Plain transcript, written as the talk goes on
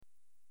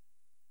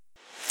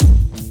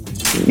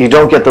you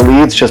don't get the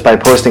leads just by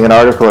posting an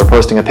article or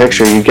posting a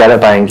picture. You get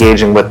it by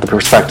engaging with the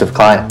prospective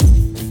client.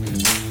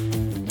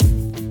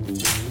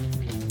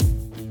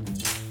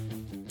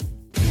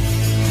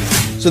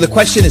 So the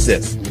question is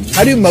this: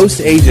 how do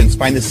most agents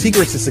find the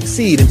secrets to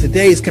succeed in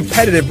today's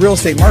competitive real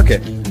estate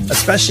market,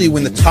 especially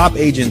when the top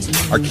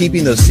agents are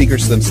keeping those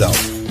secrets to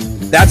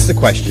themselves? That's the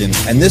question,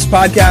 and this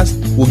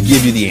podcast will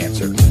give you the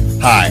answer.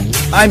 Hi,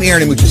 I'm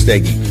Aaron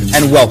Amuchastegui,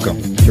 and welcome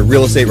to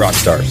Real Estate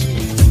Rockstars.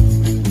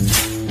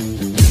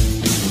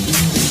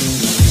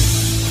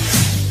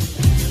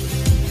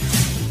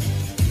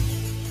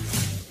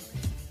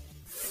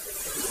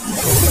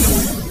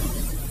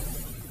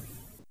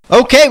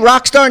 Okay,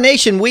 Rockstar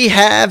Nation, we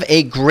have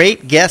a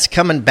great guest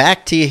coming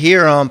back to you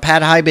here on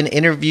Pat Hiban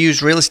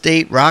Interviews Real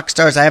Estate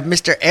Rockstars. I have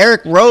Mr.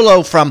 Eric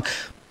Rollo from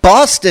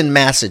Boston,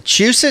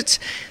 Massachusetts.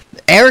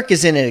 Eric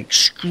is in an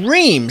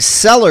extreme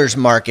seller's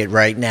market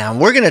right now.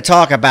 We're going to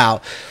talk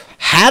about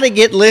how to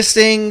get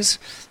listings,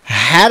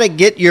 how to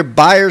get your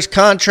buyer's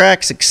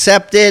contracts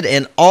accepted,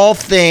 and all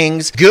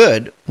things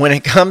good when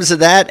it comes to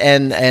that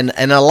and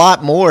a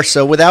lot more.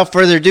 So without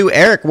further ado,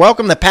 Eric,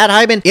 welcome to Pat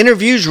Hiban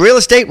Interviews Real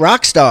Estate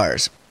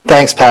Rockstars.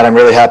 Thanks, Pat. I'm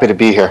really happy to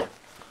be here.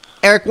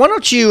 Eric, why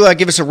don't you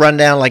give us a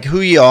rundown, like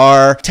who you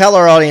are, tell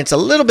our audience a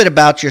little bit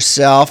about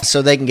yourself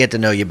so they can get to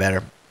know you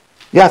better.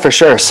 Yeah, for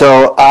sure.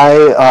 So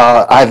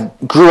I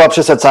grew up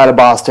just outside of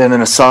Boston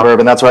in a suburb,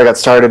 and that's where I got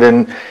started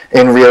in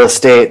real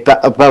estate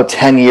about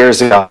 10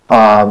 years ago,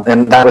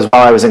 and that was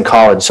while I was in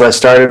college. So I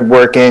started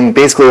working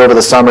basically over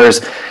the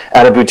summers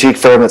at a boutique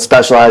firm that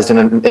specialized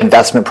in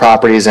investment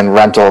properties and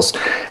rentals.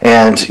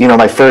 And,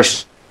 my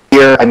first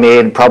year I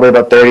made probably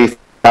about $30,000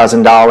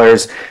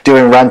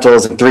 doing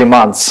rentals in 3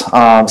 months.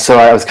 So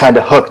I was kind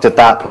of hooked at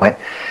that point.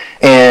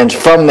 And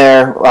from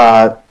there,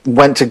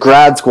 went to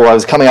grad school. I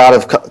was coming out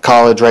of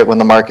college right when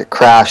the market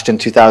crashed in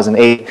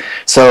 2008.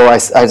 So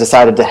I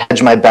decided to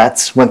hedge my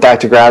bets, went back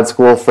to grad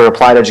school for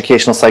applied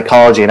educational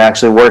psychology, and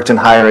actually worked in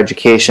higher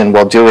education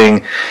while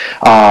doing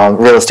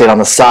real estate on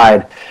the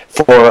side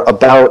for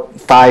about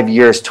 5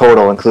 years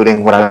total,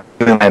 including when I was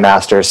doing my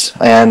master's.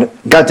 And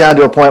got down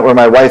to a point where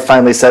my wife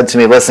finally said to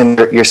me, listen,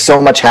 you're so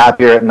much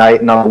happier at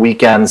night and on the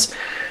weekends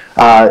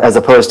as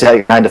opposed to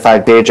your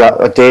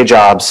 9-to-5 day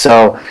job.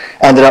 So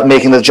ended up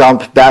making the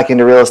jump back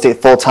into real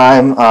estate full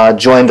time,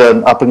 joined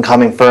an up and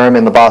coming firm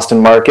in the Boston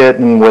market,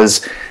 and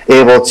was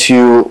able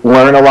to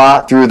learn a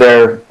lot through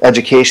their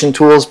education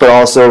tools, but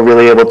also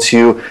really able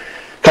to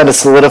kind of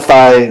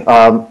solidify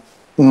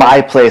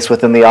my place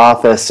within the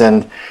office.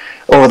 And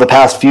over the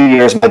past few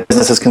years, my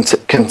business has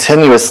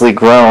continuously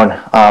grown,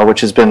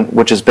 which has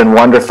been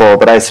wonderful.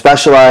 But I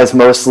specialize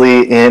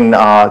mostly in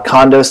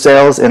condo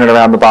sales in and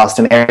around the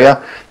Boston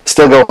area.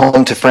 Still go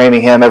home to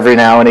Framingham every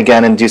now and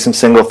again and do some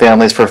single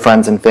families for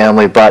friends and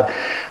family. But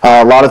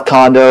a lot of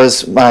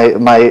condos.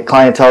 My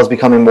clientele is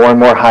becoming more and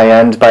more high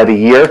end by the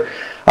year.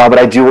 But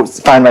I do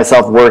find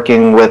myself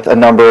working with a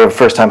number of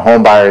first time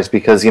home buyers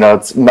because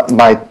it's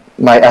my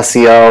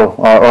SEO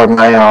or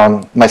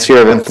my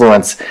sphere of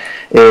influence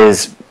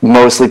is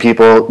mostly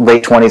people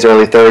late 20s,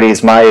 early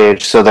 30s, my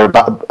age, so they're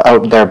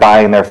out there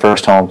buying their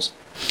first homes.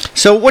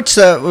 So what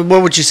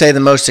would you say the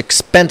most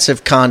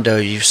expensive condo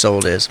you've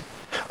sold is?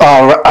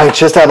 I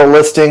just have a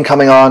listing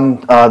coming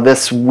on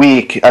this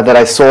week that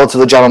I sold to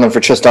the gentleman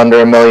for just under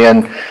 $1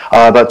 million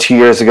about 2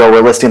 years ago.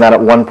 We're listing that at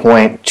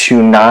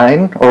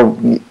 1.29 or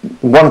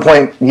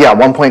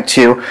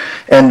 1.2,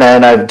 and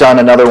then I've done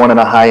another one in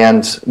a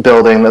high-end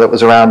building that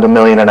was around $1.5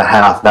 million.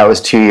 That was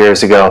 2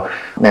 years ago,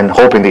 and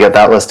hoping to get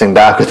that listing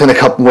back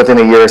within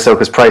a year or so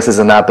because prices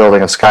in that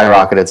building have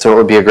skyrocketed. So it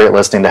would be a great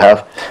listing to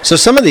have. So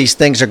some of these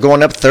things are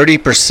going up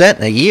 30%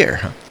 in a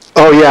year.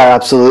 Oh, yeah,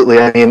 absolutely.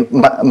 I mean,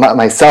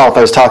 myself,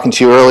 I was talking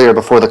to you earlier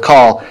before the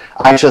call.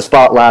 I just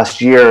bought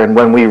last year, and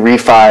when we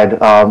refied,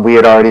 we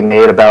had already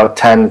made about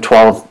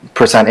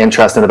 10-12%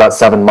 interest in about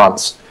 7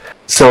 months.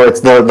 So it's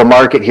the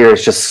market here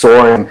is just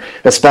soaring,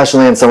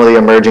 especially in some of the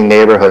emerging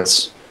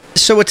neighborhoods.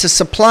 So it's a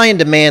supply and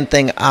demand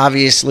thing.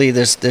 Obviously,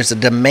 there's a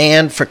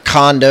demand for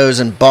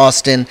condos in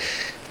Boston.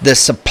 The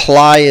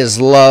supply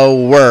is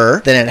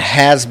lower than it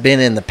has been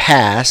in the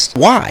past.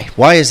 Why?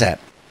 Why is that?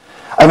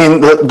 I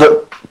mean,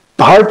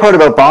 the hard part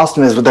about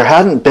Boston is that there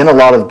hadn't been a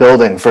lot of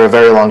building for a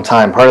very long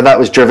time. Part of that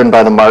was driven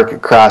by the market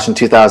crash in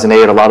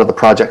 2008. A lot of the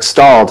projects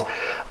stalled.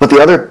 But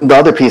the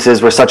other piece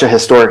is we're such a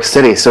historic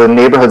city. So in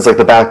neighborhoods like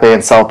the Back Bay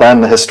and South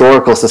End, the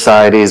historical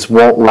societies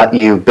won't let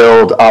you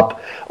build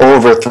up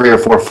over 3 or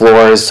 4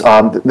 floors.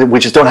 We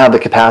just don't have the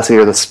capacity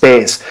or the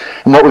space.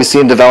 And what we've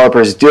seen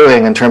developers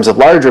doing in terms of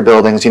larger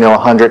buildings,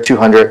 100,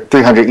 200,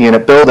 300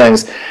 unit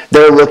buildings,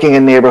 they're looking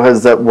in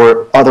neighborhoods that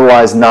were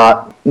otherwise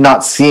not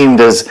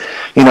seemed as,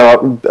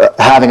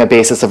 having a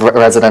basis of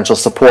residential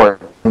support.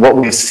 And what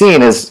we've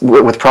seen is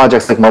with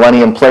projects like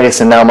Millennium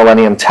Place and now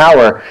Millennium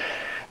Tower,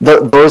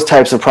 those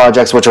types of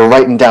projects, which are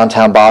right in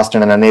downtown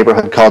Boston in a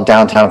neighborhood called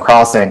Downtown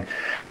Crossing,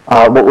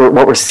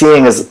 what we're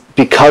seeing is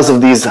because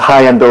of these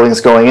high-end buildings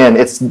going in,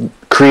 it's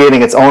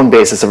creating its own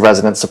basis of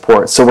resident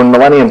support. So when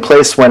Millennium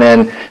Place went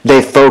in,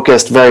 they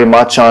focused very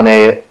much on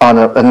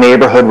a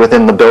neighborhood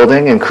within the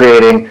building and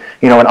creating,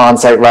 an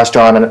on-site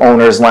restaurant, an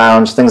owner's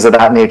lounge, things of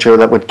that nature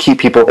that would keep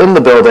people in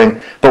the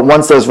building. But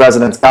once those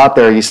residents got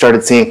there, you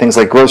started seeing things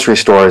like grocery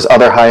stores,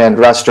 other high-end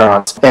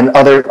restaurants, and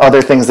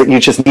other things that you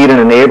just need in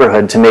a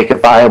neighborhood to make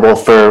it viable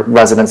for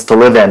residents to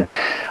live in.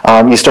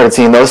 You started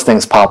seeing those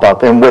things pop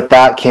up. And with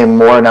that came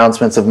more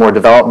announcements of more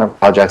development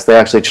projects. They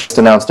actually just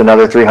announced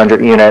another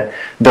 300-unit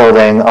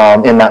building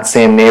in that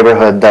same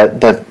neighborhood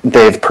that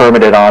they've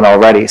permitted on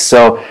already.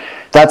 So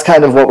that's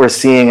kind of what we're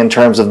seeing in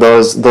terms of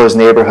those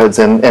neighborhoods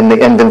and the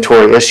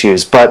inventory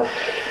issues. But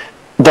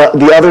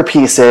the other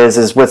piece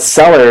is with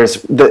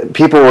sellers,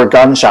 people were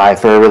gun shy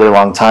for a really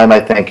long time, I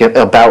think,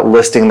 about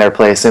listing their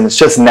place. And it's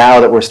just now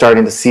that we're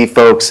starting to see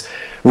folks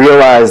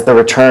realize the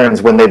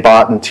returns when they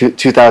bought in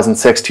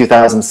 2006,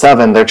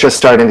 2007. They're just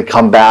starting to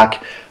come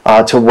back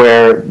to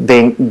where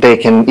they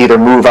can either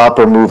move up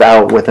or move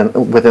out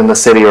within the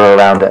city or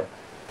around it.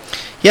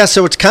 Yeah,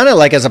 so it's kind of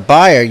like as a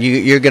buyer,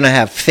 you're going to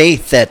have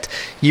faith that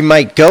you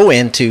might go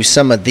into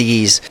some of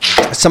these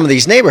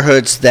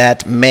neighborhoods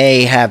that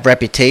may have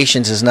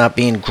reputations as not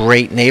being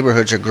great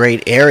neighborhoods or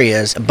great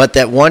areas, but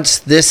that once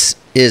this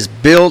is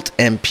built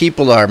and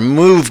people are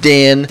moved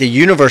in, the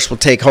universe will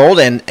take hold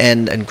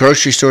and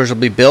grocery stores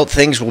will be built,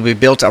 things will be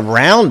built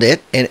around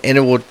it, and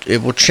it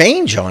will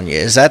change on you.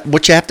 Is that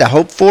what you have to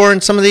hope for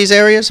in some of these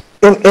areas?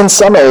 In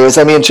some areas,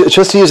 I mean,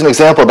 just to use an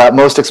example, that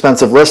most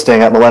expensive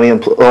listing at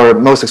Millennium, or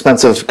most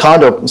expensive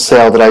condo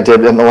sale that I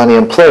did at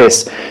Millennium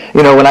Place,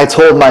 when I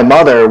told my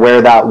mother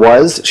where that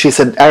was, she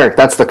said, "Eric,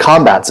 that's the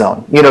combat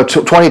zone."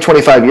 20,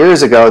 25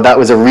 years ago, that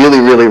was a really,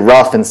 really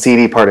rough and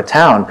seedy part of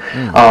town.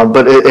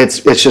 But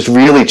it's just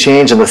really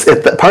changed. And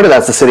part of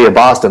that's the city of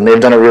Boston. They've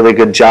done a really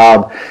good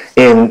job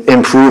in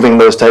improving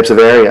those types of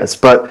areas.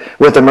 But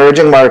with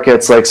emerging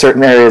markets, like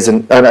certain areas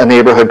in a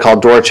neighborhood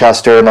called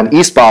Dorchester, and then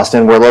East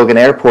Boston, where Logan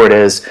Airport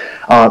is,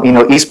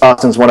 East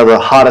Boston's one of the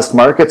hottest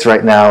markets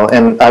right now.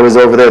 And I was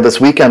over there this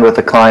weekend with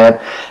a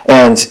client,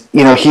 and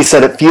he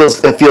said it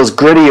feels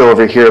gritty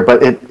over here,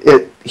 but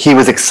he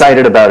was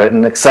excited about it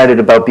and excited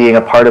about being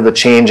a part of the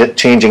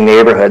changing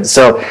neighborhood.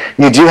 So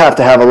you do have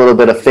to have a little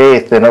bit of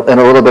faith and a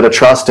little bit of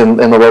trust in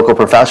the local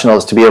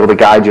professionals to be able to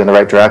guide you in the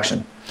right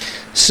direction.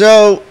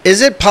 So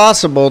is it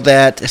possible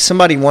that if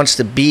somebody wants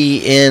to be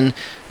in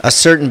a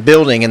certain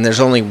building and there's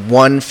only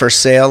one for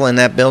sale in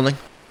that building?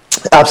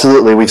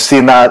 Absolutely. We've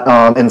seen that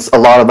in a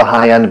lot of the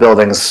high-end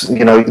buildings.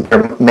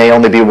 There may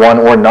only be one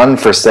or none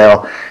for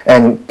sale,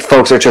 and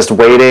folks are just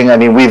waiting. I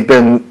mean, we've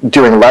been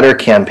doing letter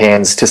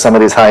campaigns to some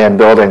of these high-end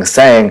buildings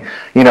saying,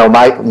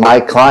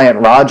 my client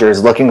Roger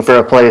is looking for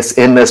a place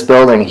in this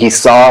building. He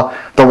saw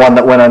the one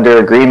that went under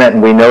agreement,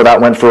 and we know that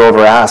went for over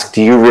ask.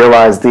 Do you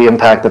realize the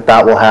impact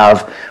that will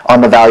have on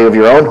the value of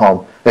your own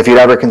home? If you'd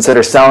ever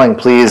consider selling,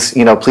 please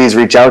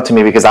reach out to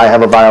me because I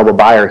have a viable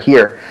buyer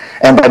here.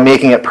 And by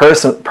making it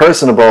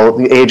personable,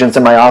 the agents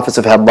in my office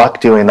have had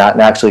luck doing that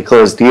and actually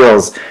closed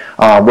deals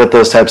with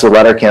those types of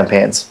letter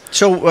campaigns.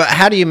 So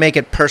how do you make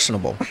it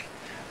personable?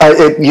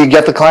 You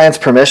get the client's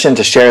permission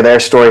to share their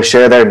story,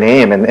 share their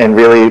name, and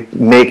really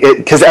make it,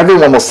 because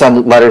everyone will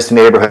send letters to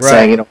neighborhoods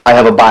saying, I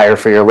have a buyer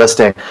for your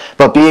listing.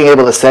 But being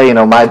able to say,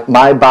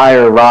 my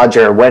buyer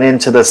Roger went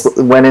into this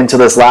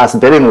last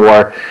bidding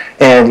war,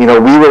 and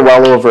we were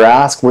well over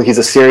ask. He's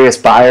a serious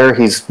buyer.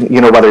 He's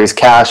whether he's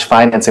cash,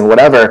 financing,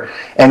 whatever,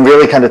 and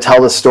really kind of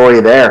tell the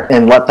story there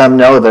and let them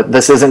know that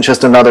this isn't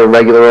just another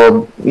regular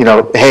old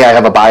hey, I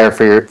have a buyer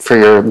for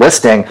your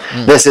listing.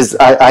 This is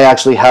I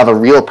actually have a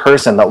real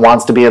person that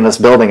wants to be in this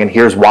building, and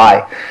here's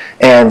why.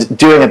 And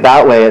doing it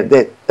that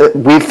way,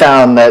 we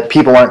found that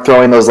people aren't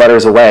throwing those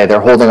letters away.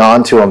 They're holding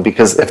on to them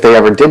because if they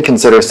ever did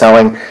consider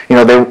selling,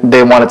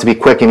 they want it to be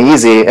quick and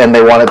easy, and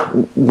they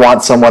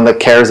want someone that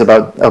cares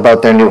about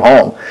their new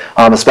home.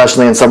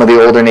 Especially in some of the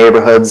older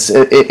neighborhoods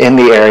in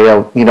the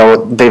area,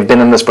 they've been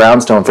in this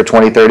brownstone for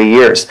 20, 30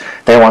 years.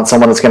 They want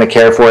someone that's going to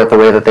care for it the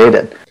way that they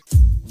did.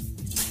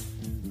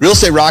 Real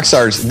Estate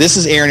Rockstars, this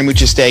is Aaron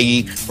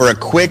Amuchastegui for a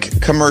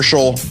quick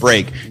commercial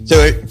break.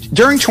 So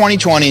during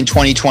 2020 and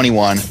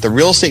 2021, the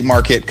real estate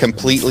market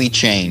completely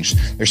changed.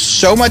 There's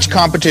so much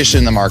competition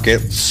in the market,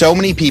 so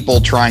many people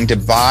trying to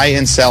buy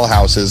and sell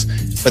houses,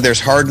 but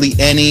there's hardly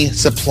any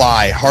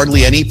supply,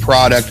 hardly any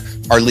product,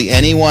 hardly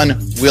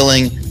anyone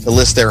willing to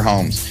list their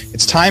homes.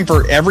 It's time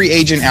for every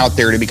agent out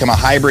there to become a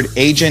hybrid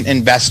agent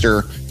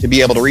investor, to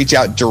be able to reach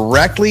out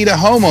directly to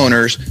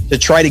homeowners to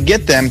try to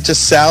get them to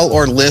sell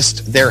or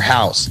list their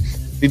house.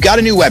 We've got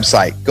a new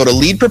website. Go to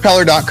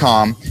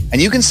leadpropeller.com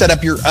and you can set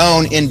up your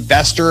own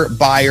investor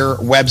buyer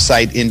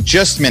website in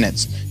just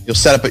minutes. You'll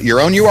set up your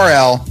own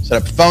URL,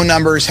 set up phone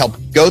numbers, help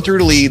go through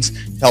to leads,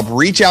 help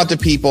reach out to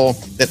people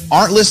that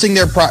aren't listing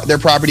their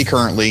property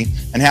currently,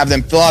 and have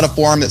them fill out a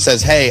form that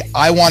says, hey,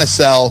 I want to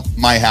sell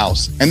my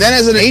house. And then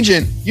as an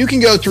agent, you can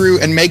go through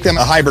and make them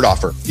a hybrid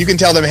offer. You can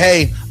tell them,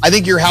 hey, I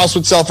think your house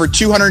would sell for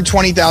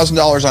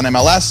 $220,000 on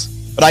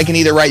MLS, but I can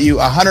either write you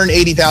a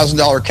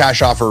 $180,000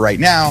 cash offer right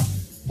now,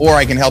 or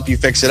I can help you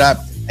fix it up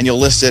and you'll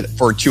list it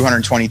for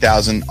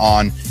 $220,000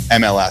 on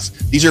MLS.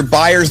 These are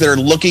buyers that are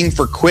looking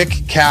for quick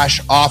cash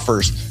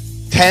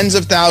offers. Tens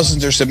of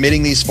thousands are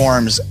submitting these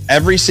forms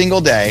every single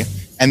day,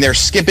 and they're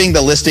skipping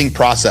the listing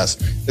process.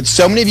 But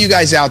so many of you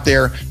guys out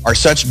there are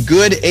such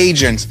good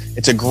agents,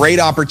 it's a great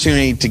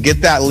opportunity to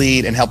get that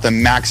lead and help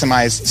them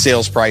maximize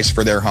sales price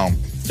for their home.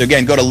 So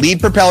again, go to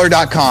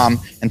leadpropeller.com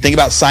and think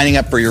about signing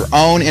up for your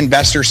own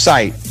investor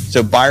site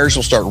so buyers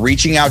will start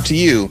reaching out to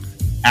you,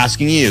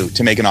 asking you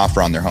to make an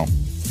offer on their home.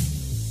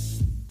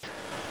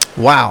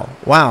 Wow.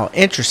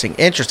 Interesting.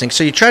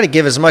 So you try to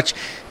give as much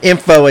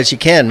info as you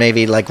can,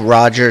 maybe like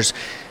Roger's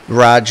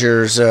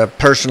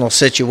personal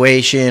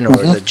situation or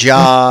the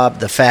job,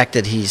 the fact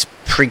that he's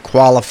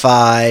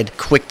pre-qualified,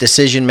 quick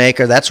decision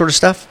maker, that sort of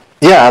stuff?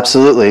 Yeah,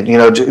 absolutely.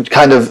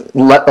 Kind of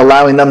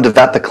allowing them to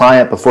vet the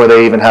client before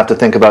they even have to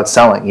think about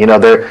selling.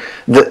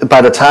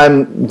 By the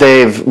time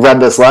they've read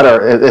this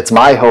letter, it's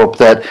my hope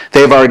that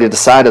they've already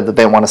decided that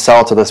they want to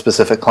sell to the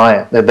specific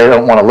client. That they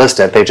don't want to list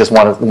it; they just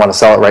want to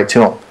sell it right to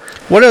them.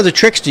 What other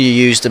tricks do you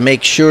use to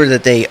make sure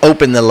that they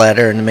open the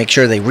letter and to make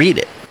sure they read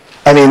it?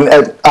 I mean,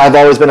 I've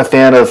always been a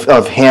fan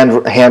of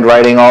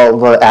handwriting all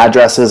the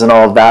addresses and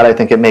all of that. I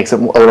think it makes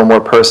it a little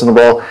more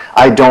personable.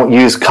 I don't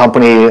use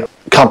company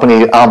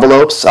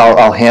envelopes.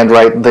 I'll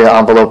handwrite the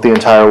envelope the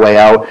entire way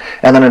out.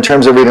 And then in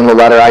terms of reading the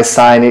letter, I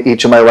sign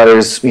each of my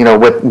letters,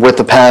 with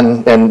the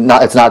pen, and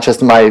it's not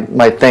just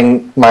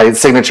my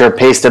signature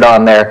pasted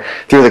on there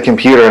through the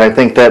computer. And I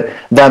think that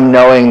them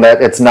knowing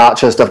that it's not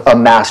just a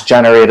mass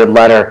generated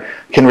letter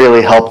can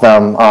really help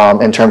them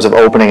in terms of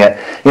opening it.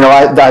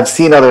 I've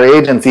seen other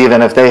agents,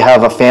 even if they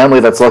have a family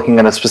that's looking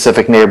in a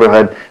specific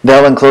neighborhood,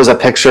 they'll enclose a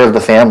picture of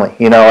the family.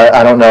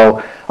 I don't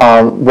know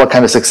what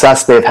kind of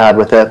success they've had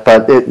with it,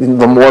 but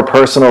the more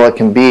personal it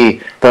can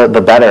be,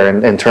 the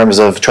better in terms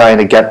of trying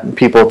to get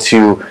people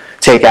to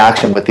take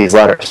action with these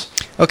letters.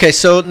 Okay,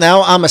 so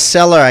now I'm a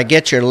seller. I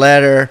get your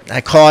letter.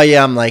 I call you.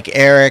 I'm like,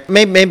 Eric.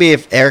 Maybe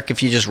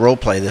if you just role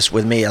play this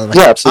with me.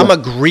 I'm a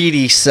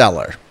greedy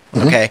seller.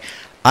 Okay,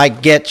 I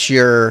get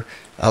your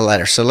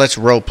letter. So let's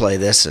role play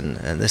this, and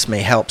this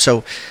may help.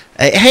 So,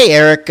 hey,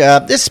 Eric,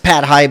 this is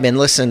Pat Hiban.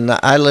 Listen,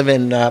 I live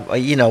in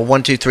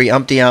 123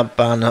 Umpty Ump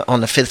on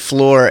the 5th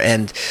floor,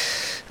 and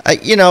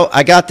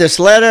I got this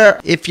letter.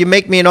 If you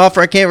make me an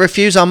offer I can't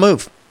refuse, I'll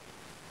move.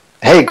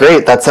 Hey,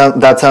 great. That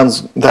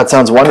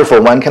sounds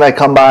wonderful. When can I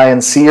come by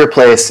and see your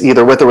place,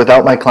 either with or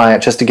without my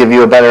client, just to give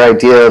you a better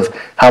idea of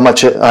how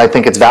much I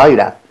think it's valued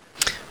at?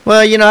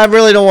 Well, I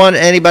really don't want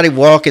anybody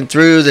walking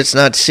through that's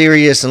not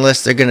serious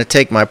unless they're going to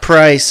take my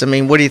price. I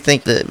mean, what do you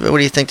think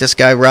this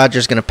guy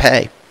Roger's going to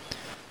pay?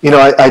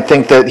 I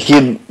think that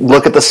he'd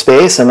look at the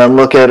space and then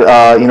look at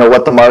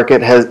what the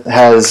market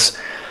has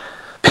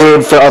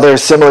paid for other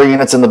similar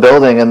units in the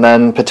building, and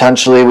then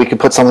potentially we could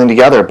put something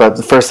together. But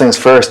the first things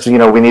first,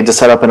 we need to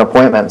set up an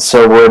appointment.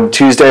 So would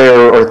Tuesday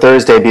or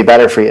Thursday be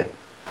better for you?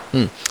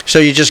 So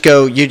you just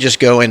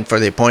go in for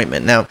the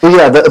appointment now.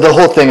 Yeah, the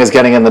whole thing is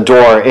getting in the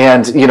door,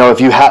 and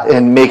if you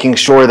and making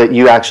sure that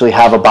you actually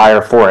have a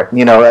buyer for it.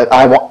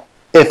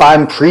 If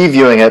I'm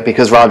previewing it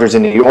because Roger's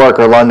in New York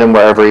or London,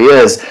 wherever he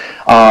is,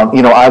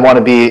 I want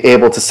to be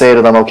able to say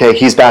to them, okay,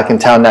 he's back in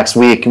town next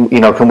week.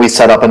 Can we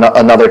set up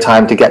another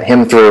time to get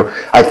him through?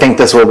 I think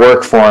this will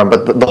work for him.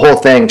 But the whole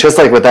thing, just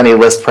like with any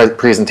list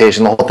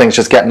presentation, the whole thing's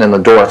just getting in the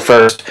door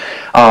first.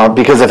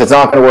 Because if it's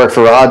not going to work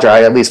for Roger,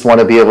 I at least want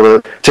to be able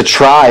to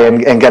try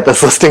and get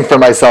this listing for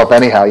myself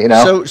anyhow.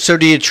 So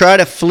do you try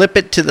to flip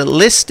it to the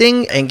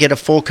listing and get a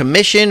full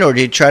commission, or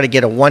do you try to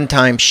get a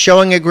one-time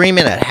showing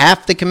agreement at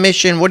half the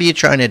commission? What are you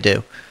trying to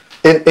do?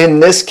 In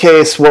this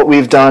case, what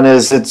we've done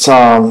is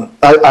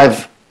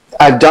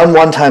I've done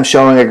one-time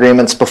showing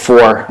agreements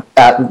before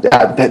at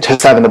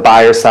just having the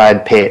buyer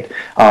side paid,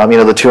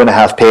 the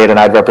 2.5 paid, and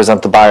I'd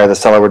represent the buyer. The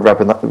seller would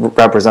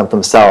represent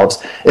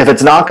themselves. If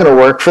it's not going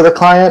to work for the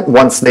client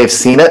once they've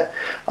seen it,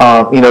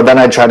 then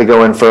I'd try to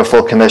go in for a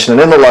full commission.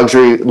 And in the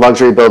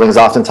luxury buildings,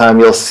 oftentimes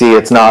you'll see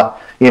it's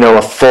not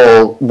a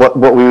full what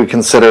we would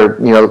consider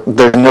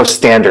there's no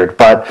standard,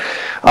 but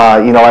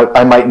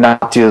I might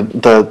not do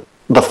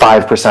the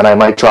 5%, I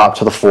might drop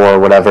to the 4% or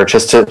whatever,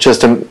 just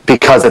to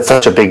because it's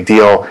such a big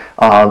deal,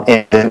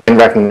 in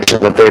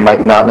recognition that they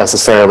might not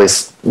necessarily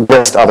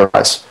list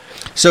otherwise.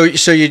 So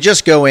you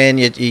just go in,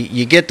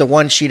 you get the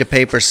one sheet of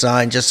paper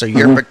signed just so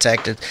you're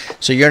protected,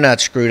 so you're not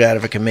screwed out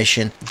of a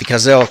commission,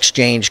 because they'll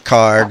exchange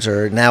cards,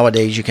 or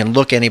nowadays you can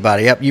look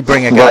anybody up. You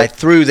bring a guy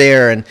through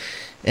there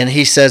and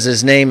he says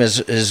his name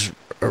is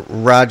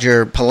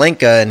Roger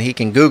Palinka, and he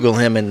can Google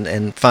him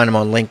and find him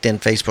on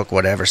LinkedIn, Facebook,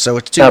 whatever. So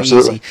it's too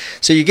easy.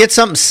 So you get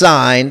something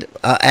signed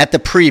at the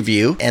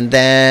preview, and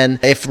then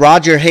if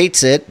Roger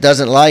hates it,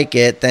 doesn't like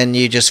it, then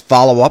you just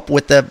follow up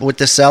with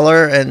the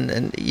seller,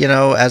 and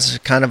as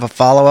kind of a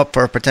follow up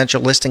for a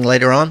potential listing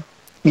later on.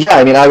 Yeah,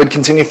 I mean, I would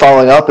continue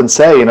following up and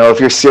say, if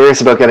you're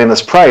serious about getting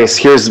this price,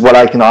 here's what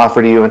I can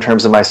offer to you in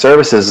terms of my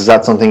services. Is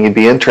that something you'd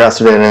be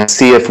interested in? And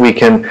see if we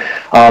can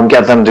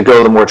get them to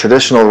go the more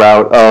traditional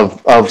route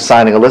of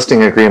signing a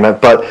listing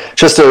agreement. But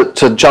just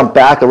to jump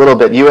back a little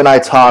bit, you and I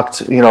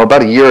talked,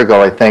 about a year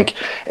ago, I think,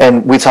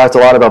 and we talked a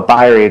lot about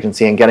buyer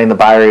agency and getting the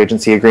buyer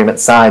agency agreement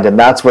signed. And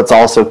that's what's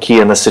also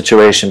key in this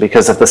situation,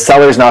 because if the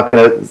seller's not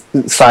going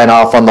to sign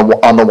off on the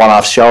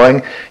one-off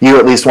showing, you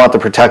at least want the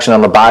protection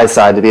on the buy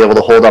side to be able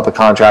to hold up a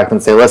contract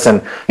and say,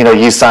 listen,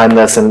 you signed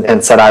this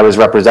and said I was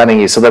representing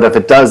you, so that if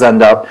it does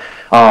end up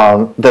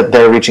that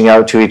they're reaching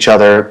out to each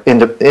other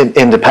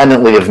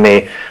independently of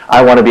me,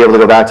 I want to be able to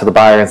go back to the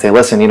buyer and say,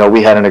 listen,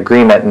 we had an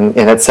agreement,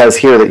 and it says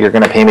here that you're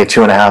going to pay me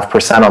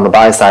 2.5% on the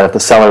buy side if the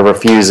seller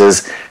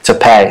refuses to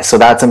pay. So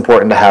that's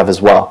important to have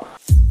as well.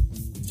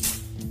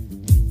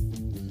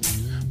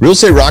 Real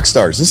Estate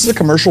Rockstars, this is a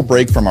commercial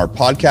break from our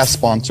podcast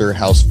sponsor,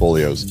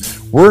 Housefolios.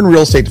 We're in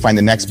real estate to find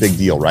the next big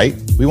deal, right?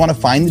 We want to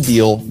find the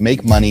deal,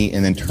 make money,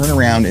 and then turn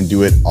around and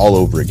do it all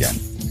over again.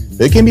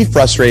 It can be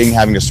frustrating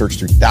having to search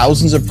through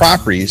thousands of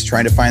properties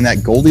trying to find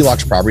that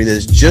Goldilocks property that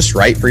is just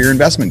right for your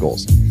investment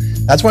goals.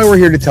 That's why we're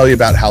here to tell you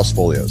about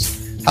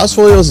Housefolios.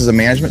 Housefolios is a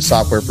management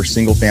software for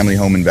single-family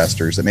home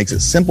investors that makes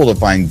it simple to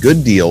find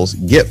good deals,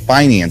 get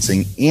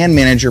financing, and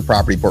manage your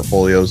property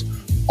portfolios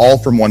all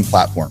from one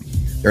platform.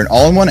 They're an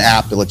all-in-one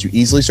app that lets you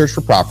easily search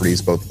for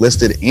properties, both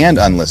listed and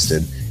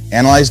unlisted,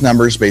 analyze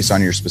numbers based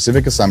on your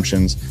specific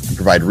assumptions, and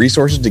provide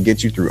resources to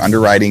get you through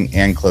underwriting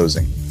and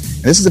closing.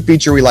 And this is a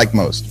feature we like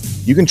most.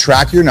 You can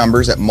track your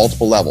numbers at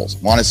multiple levels.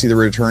 Want to see the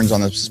returns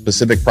on the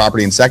specific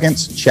property in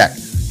seconds? Check.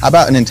 How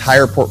about an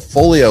entire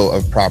portfolio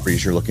of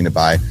properties you're looking to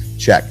buy?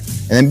 Check.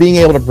 And then being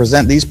able to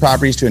present these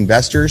properties to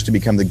investors to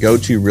become the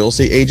go-to real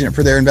estate agent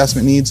for their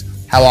investment needs?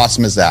 How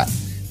awesome is that?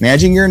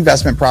 Managing your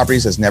investment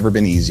properties has never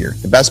been easier.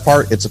 The best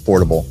part, it's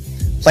affordable.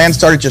 Plans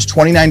start at just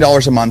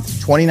 $29 a month,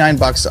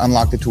 $29 to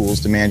unlock the tools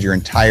to manage your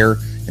entire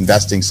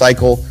investing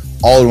cycle,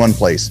 all in one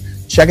place.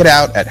 Check it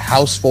out at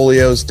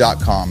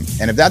housefolios.com.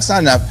 And if that's not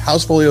enough,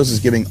 Housefolios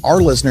is giving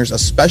our listeners a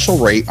special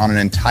rate on an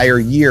entire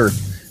year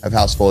of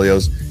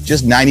Housefolios,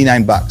 just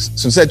 $99.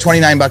 So instead of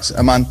 $29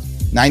 a month,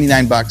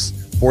 $99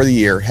 for the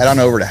year. Head on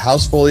over to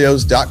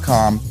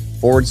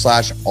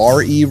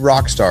housefolios.com/RE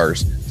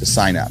Rockstars to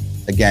sign up.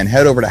 Again,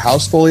 head over to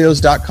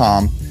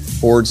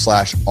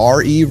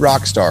housefolios.com/RE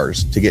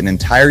Rockstars to get an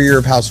entire year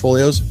of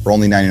Housefolios for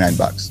only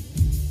 $99.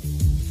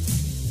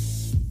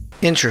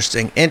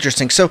 Interesting.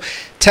 So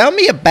tell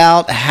me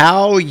about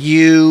how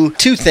you,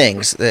 two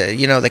things,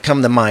 that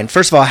come to mind.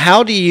 First of all,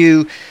 how do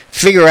you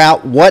figure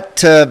out what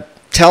to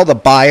tell the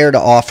buyer to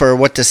offer,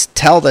 what to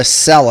tell the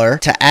seller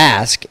to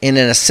ask in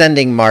an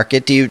ascending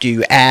market? Do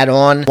you add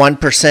on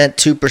 1%,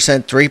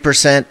 2%,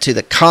 3% to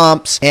the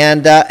comps?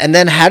 And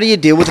then how do you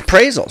deal with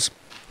appraisals?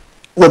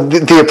 Well,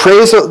 the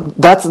appraisal,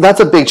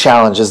 that's a big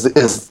challenge,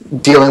 is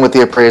dealing with the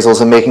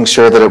appraisals and making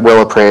sure that it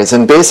will appraise.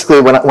 And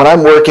basically, when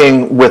I'm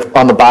working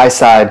on the buy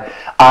side,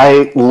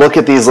 I look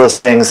at these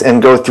listings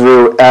and go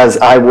through as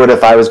I would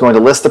if I was going to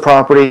list the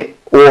property,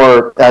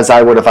 or as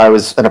I would if I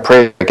was an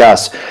appraiser, I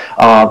guess.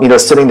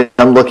 Sitting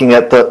down, looking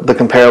at the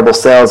comparable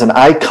sales, and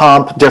I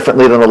comp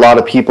differently than a lot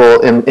of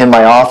people in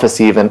my office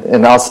even.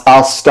 And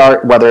I'll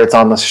start whether it's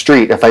on the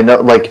street. If I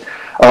know,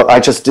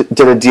 I just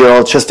did a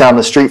deal just down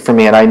the street from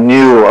me, and I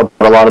knew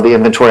about a lot of the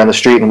inventory on the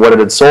street and what it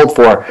had sold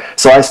for.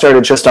 So I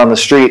started just on the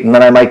street, and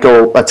then I might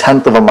go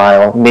 1/10 of a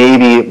mile,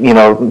 maybe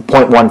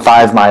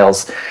 0.15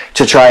 miles,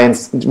 to try and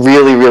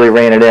really, really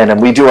rein it in. And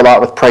we do a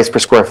lot with price per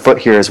square foot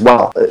here as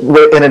well.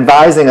 In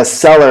advising a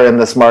seller in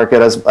this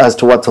market as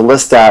to what to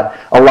list at,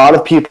 a lot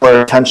of people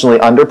are intentionally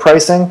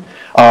underpricing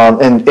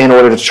in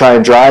order to try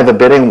and drive a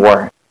bidding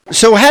war.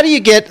 So how do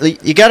you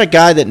got a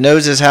guy that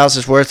knows his house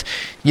is worth,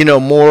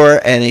 more,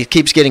 and he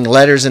keeps getting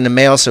letters in the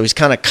mail, so he's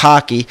kind of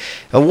cocky.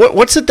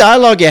 What's the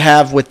dialogue you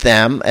have with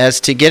them as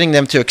to getting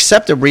them to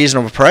accept a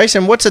reasonable price,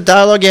 and what's the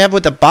dialogue you have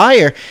with the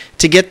buyer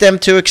to get them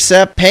to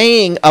accept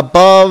paying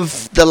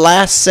above the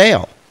last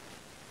sale?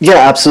 Yeah,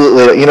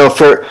 absolutely.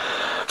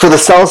 For the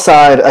sell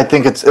side, I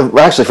think it's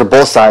actually for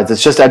both sides.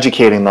 It's just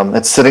educating them.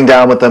 It's sitting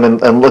down with them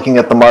and looking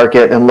at the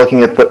market and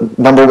looking at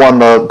number one,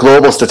 the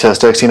global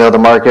statistics. The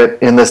market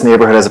in this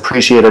neighborhood has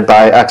appreciated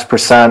by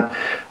X%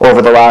 over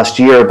the last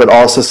year, but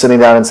also sitting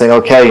down and saying,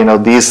 okay,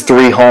 these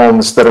 3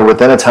 homes that are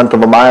within 1/10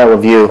 of a mile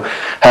of you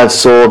have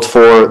sold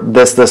for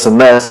this, this, and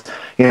this.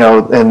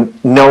 And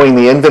knowing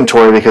the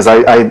inventory, because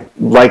I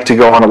like to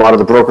go on a lot of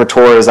the broker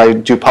tours. I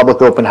do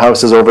public open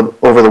houses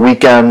over the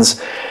weekends.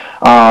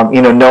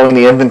 Knowing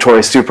the inventory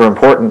is super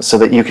important, so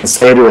that you can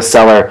say to a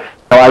seller,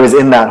 I was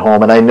in that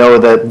home and I know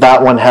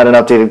that one had an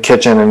updated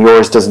kitchen and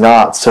yours does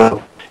not.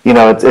 So,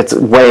 it's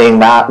weighing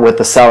that with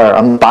the seller.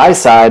 On the buy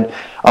side,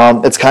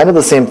 it's kind of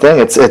the same thing.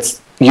 It's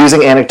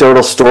using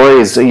anecdotal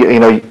stories,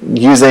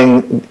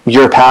 using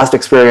your past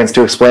experience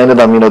to explain to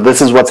them,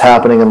 this is what's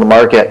happening in the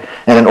market,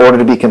 and in order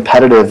to be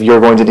competitive, you're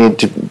going to need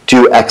to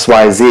do X,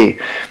 Y, Z.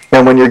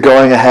 And when you're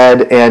going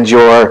ahead and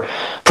you're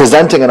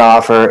presenting an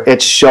offer,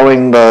 it's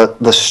showing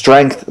the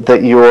strength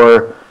that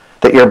you're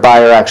that your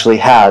buyer actually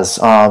has.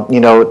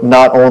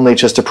 Not only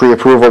just a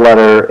pre-approval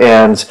letter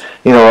and,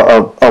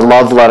 a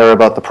love letter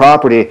about the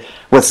property.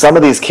 With some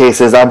of these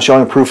cases, I'm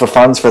showing proof of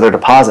funds for their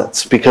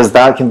deposits, because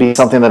that can be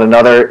something that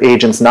another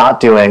agent's not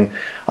doing,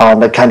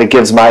 that kind of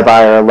gives my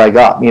buyer a leg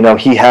up.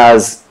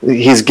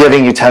 He's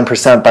giving you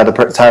 10% by the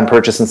time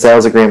purchase and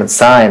sales agreement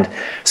signed.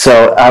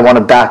 So I want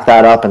to back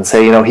that up and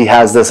say, he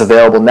has this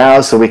available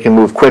now, so we can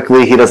move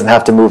quickly. He doesn't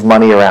have to move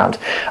money around,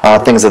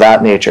 things of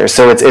that nature.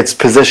 So it's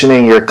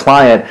positioning your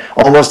client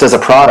almost as a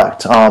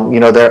product.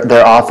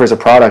 Their offer is a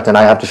product, and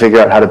I have to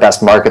figure out how to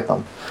best market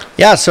them.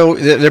 Yeah, so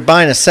they're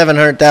buying a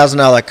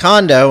 $700,000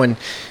 condo, and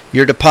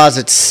your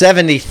deposit's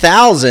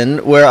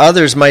 $70,000, where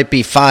others might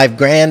be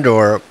 $5,000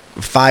 or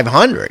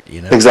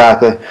 $500.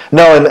 Exactly.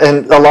 No,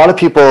 and a lot of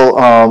people,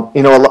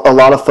 a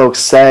lot of folks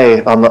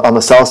say on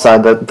the sell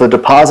side that the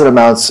deposit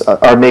amounts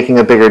are making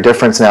a bigger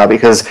difference now,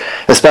 because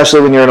especially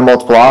when you're in a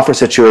multiple offer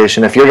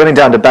situation, if you're getting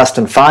down to best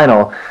and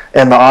final,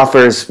 and the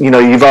offers,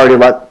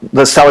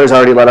 the sellers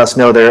already let us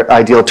know their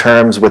ideal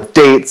terms with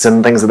dates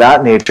and things of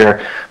that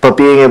nature. But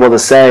being able to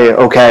say,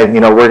 okay,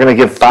 we're going to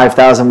give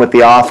 $5,000 with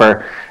the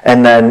offer,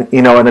 and then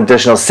an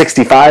additional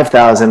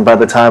 $65,000 by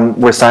the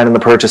time we're signing the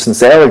purchase and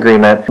sale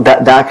agreement,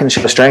 that can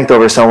show strength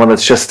over someone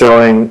that's just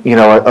throwing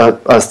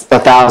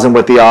 $1,000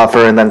 with the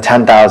offer and then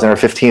 $10,000 or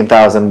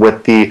 $15,000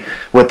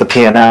 with the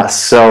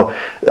P&S. So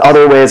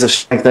other ways of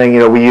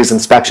strengthening, we use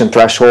inspection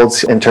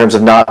thresholds in terms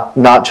of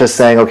not just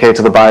saying okay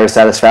to the buyer's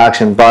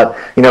satisfaction, but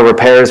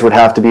repairs would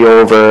have to be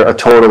over a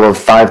total of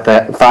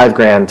 $5,000,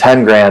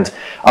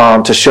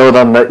 $10,000 to show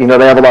them that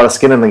they have a lot of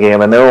skin in the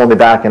game, and they're only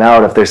backing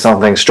out if there's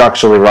something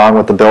structurally wrong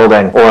with the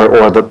building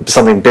or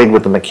something big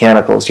with the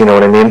mechanicals. You know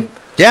what I mean?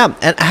 Yeah,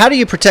 and how do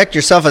you protect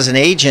yourself as an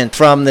agent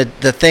from the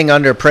thing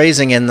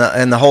underappraising and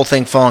the whole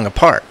thing falling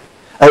apart?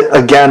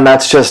 Again,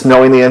 that's just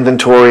knowing the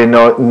inventory and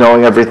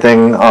knowing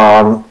everything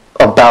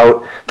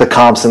about the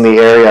comps in the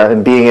area,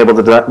 and being able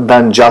to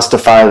then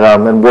justify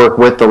them and work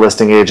with the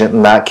listing agent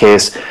in that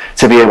case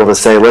to be able to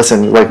say,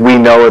 listen, we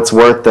know it's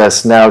worth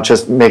this. Now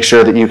just make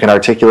sure that you can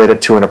articulate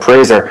it to an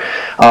appraiser.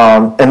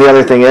 And the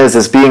other thing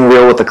is being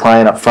real with the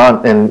client up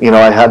front. And,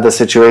 I had the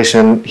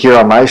situation here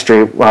on my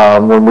street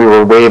when we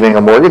were waiving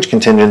a mortgage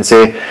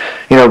contingency,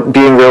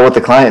 being real with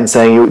the client and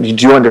saying, you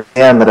do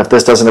understand that if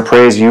this doesn't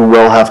appraise, you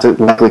will have to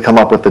likely come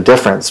up with the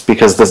difference,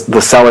 because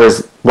the seller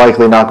is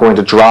likely not going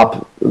to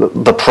drop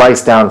the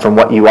price down from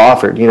what you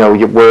offered.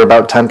 We're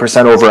about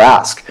 10% over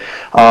ask,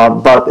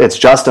 but it's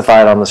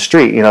justified on the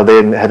street.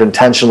 They had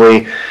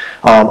intentionally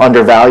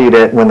undervalued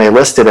it when they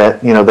listed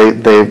it.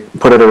 They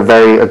put it at a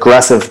very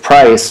aggressive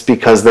price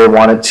because they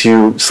wanted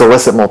to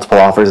solicit multiple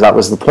offers. That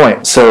was the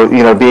point. So,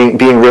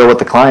 being real with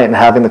the client and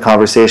having the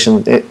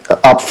conversation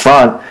up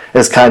front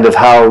is kind of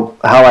how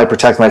I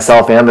protect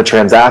myself and the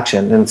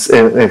transaction, and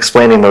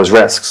explaining those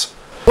risks.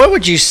 What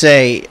would you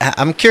say,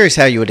 I'm curious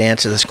how you would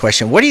answer this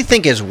question. What do you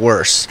think is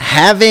worse,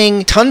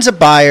 having tons of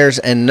buyers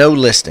and no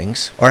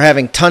listings, or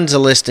having tons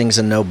of listings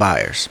and no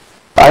buyers?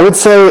 I would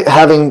say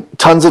having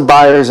tons of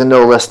buyers and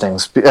no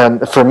listings,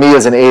 and for me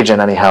as an agent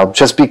anyhow,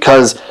 just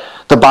because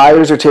the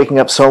buyers are taking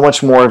up so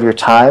much more of your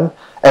time,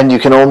 and you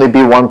can only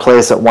be one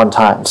place at one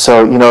time.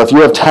 So, if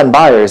you have 10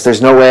 buyers,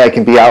 there's no way I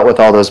can be out with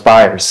all those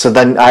buyers. So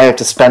then I have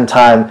to spend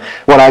time,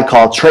 what I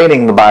call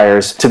training the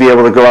buyers, to be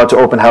able to go out to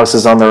open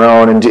houses on their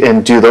own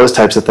and do those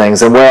types of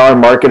things. And where our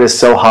market is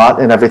so hot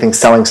and everything's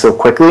selling so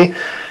quickly,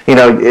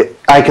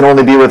 I can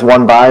only be with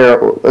one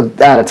buyer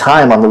at a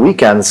time on the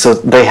weekends, so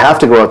they have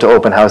to go out to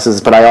open houses.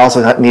 But I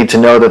also need to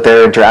know that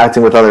they're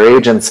interacting with other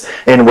agents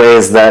in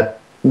ways that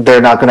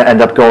they're not going to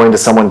end up going to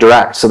someone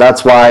direct. So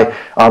that's why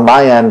on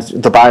my end,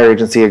 the buyer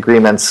agency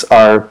agreements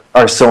are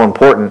so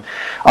important.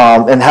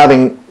 And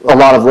having a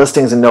lot of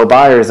listings and no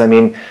buyers,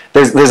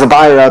 there's a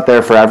buyer out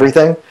there for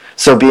everything.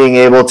 So being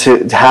able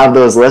to have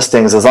those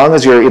listings, as long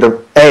as you're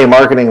either A,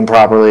 marketing them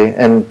properly,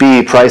 and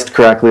B, priced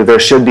correctly, there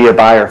should be a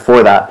buyer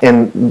for that.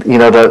 And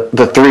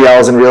the 3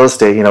 L's in real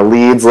estate,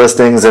 leads,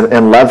 listings,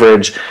 and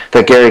leverage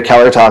that Gary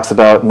Keller talks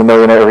about in The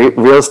Millionaire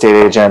Real Estate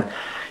Agent.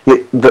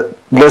 The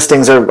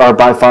listings are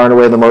by far and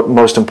away the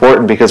most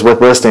important, because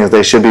with listings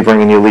they should be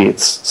bringing you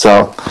leads.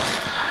 So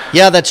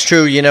yeah, that's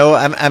true.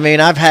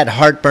 I've had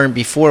heartburn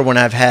before when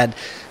I've had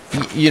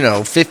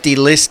 50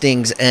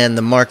 listings and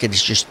the market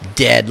is just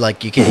dead,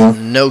 like you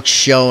can no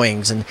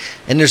showings, and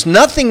there's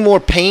nothing more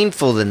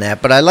painful than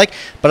that. But I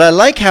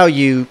like how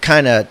you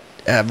kind of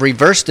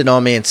reversed it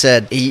on me and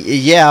said,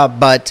 yeah,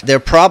 but they're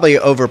probably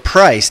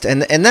overpriced.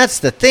 And that's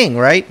the thing,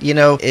 right?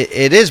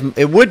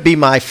 It would be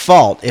my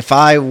fault if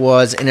I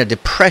was in a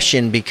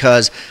depression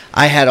because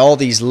I had all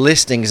these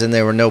listings and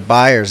there were no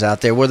buyers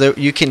out there. Well,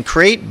 you can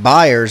create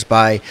buyers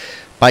by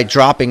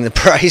dropping the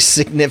price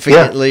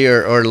significantly,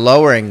 or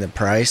lowering the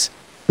price.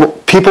 Well,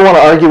 people want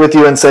to argue with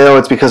you and say, oh,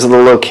 it's because of the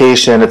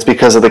location, it's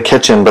because of the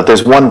kitchen, but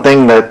there's one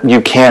thing that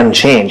you can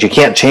change. You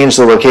can't change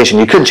the location.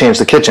 You could change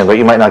the kitchen, but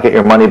you might not get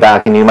your money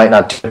back, and you might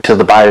not do it to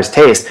the buyer's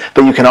taste,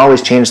 but you can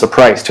always change the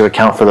price to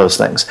account for those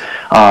things.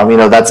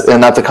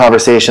 That's a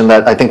conversation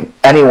that I think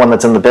anyone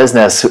that's in the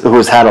business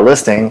who's had a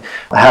listing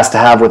has to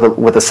have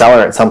with a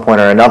seller at some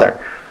point or another.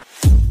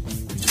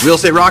 Real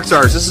Estate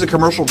Rockstars, this is a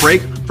commercial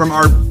break from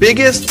our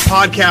biggest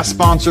podcast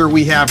sponsor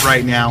we have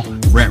right now,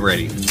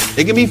 RentRedi.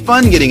 It can be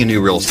fun getting a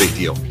new real estate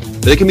deal,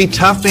 but it can be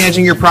tough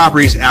managing your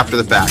properties after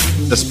the fact,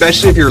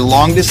 especially if you're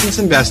long distance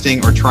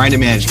investing or trying to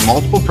manage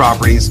multiple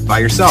properties by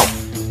yourself.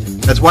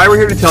 That's why we're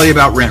here to tell you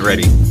about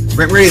RentRedi.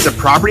 RentRedi is a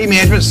property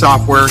management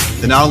software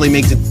that not only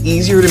makes it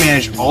easier to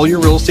manage all your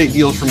real estate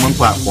deals from one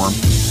platform,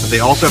 but they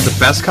also have the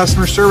best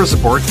customer service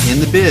support in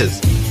the biz.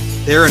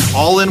 They're an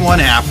all-in-one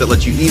app that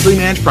lets you easily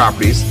manage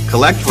properties,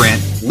 collect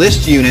rent,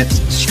 list units,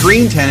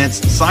 screen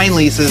tenants, sign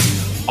leases,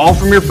 all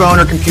from your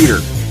phone or computer.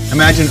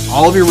 Imagine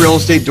all of your real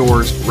estate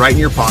doors right in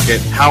your pocket.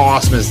 How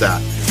awesome is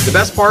that? The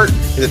best part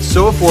is it's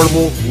so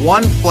affordable,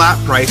 one flat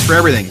price for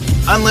everything.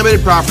 Unlimited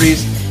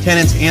properties,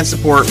 tenants, and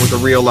support with a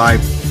real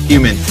live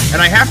human.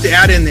 And I have to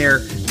add in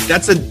there,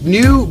 that's a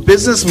new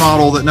business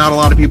model that not a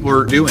lot of people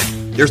are doing.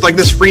 There's like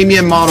this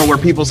freemium model where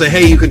people say,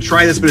 hey, you can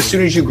try this, but as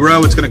soon as you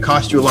grow, it's going to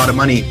cost you a lot of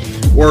money.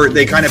 Or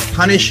they kind of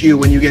punish you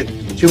when you get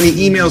too many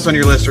emails on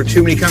your list or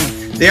too many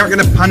They aren't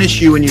going to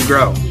punish you when you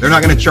grow. They're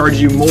not going to charge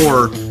you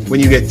more when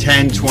you get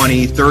 10,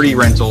 20, 30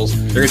 rentals.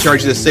 They're going to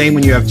charge you the same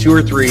when you have 2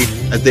 or 3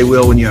 as they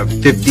will when you have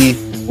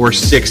 50 or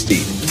 60.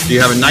 So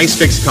you have a nice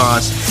fixed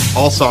cost,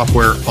 all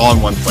software, all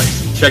in one place.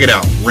 Check it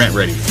out,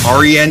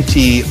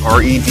 RentRedi,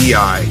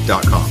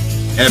 RentRedi.com.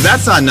 And if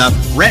that's not enough,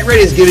 RentRedi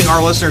is giving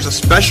our listeners a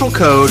special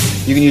code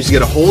you can use to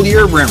get a whole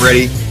year of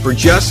RentRedi for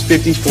just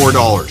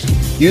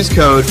 $54. Use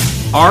code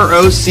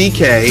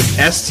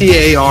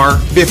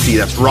ROCKSTAR50,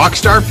 that's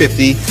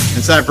Rockstar50,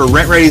 and sign up for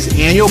RentRedi's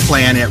annual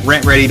plan at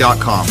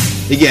RentRedi.com.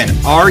 Again,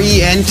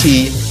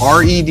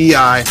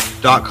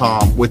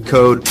 RentRedi.com with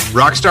code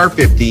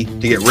Rockstar50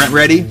 to get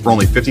RentRedi for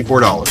only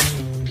 $54.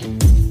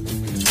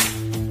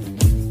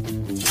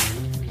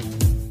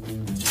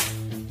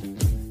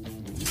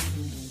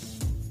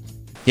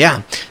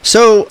 Yeah.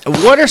 So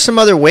what are some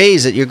other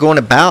ways that you're going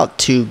about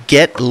to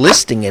get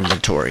listing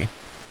inventory?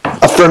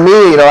 For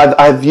me,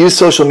 I've used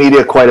social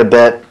media quite a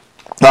bit.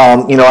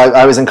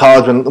 I was in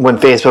college when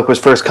Facebook was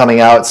first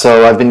coming out,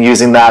 so I've been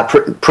using that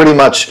pretty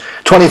much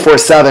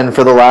 24/7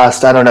 for the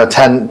last,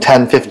 10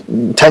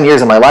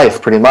 years of my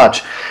life, pretty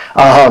much.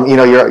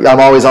 I'm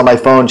always on my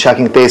phone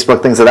checking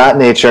Facebook, things of that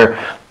nature.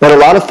 But a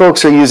lot of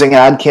folks are using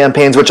ad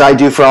campaigns, which I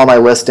do for all my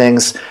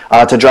listings,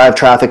 to drive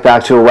traffic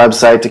back to a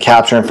website to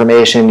capture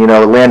information,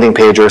 a landing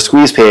page or a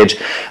squeeze page.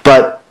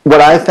 But what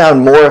I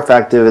found more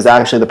effective is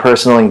actually the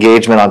personal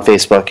engagement on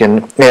Facebook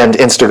and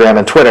Instagram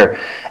and Twitter,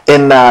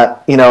 in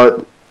that,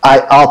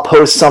 I'll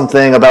post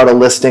something about a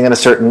listing in a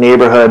certain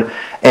neighborhood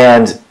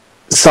and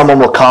someone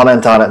will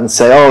comment on it and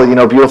say, oh,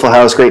 beautiful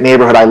house, great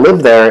neighborhood, I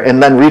live there.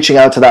 And then reaching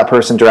out to that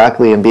person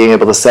directly and being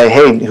able to say,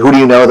 hey, who do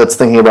you know that's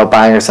thinking about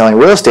buying or selling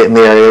real estate in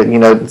the area?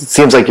 It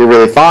seems like you're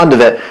really fond of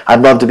it.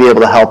 I'd love to be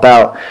able to help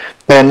out.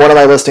 And one of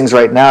my listings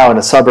right now in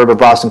a suburb of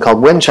Boston called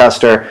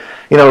Winchester,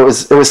 it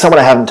was someone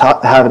I haven't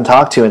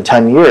talked to in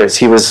 10 years.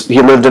 He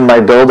lived in my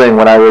building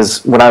when I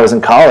was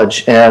in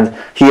college, and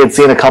he had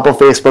seen a couple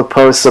Facebook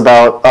posts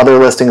about other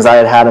listings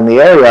I had in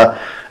the area,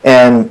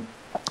 and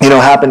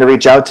happened to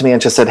reach out to me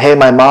and just said, hey,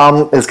 my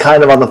mom is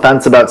kind of on the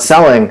fence about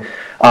selling.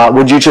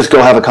 Would you just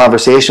go have a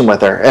conversation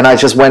with her? And I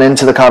just went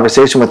into the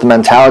conversation with the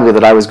mentality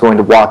that I was going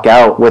to walk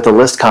out with a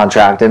list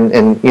contract, and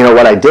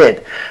what I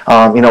did.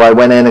 I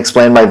went in,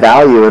 explained my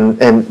value,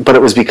 but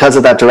it was because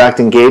of that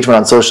direct engagement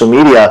on social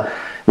media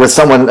with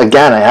someone,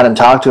 again, I hadn't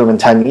talked to him in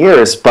 10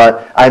 years,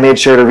 but I made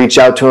sure to reach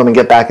out to him and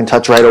get back in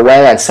touch right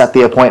away. I set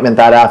the appointment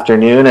that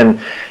afternoon, and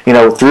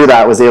through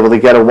that was able to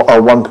get a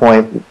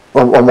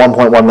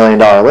 $1.1 million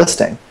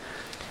listing.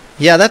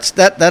 Yeah, that's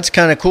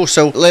kind of cool.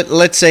 So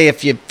let's say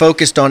if you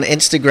focused on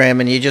Instagram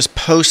and you just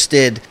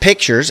posted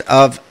pictures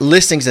of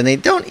listings, and they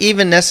don't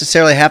even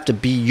necessarily have to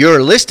be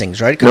your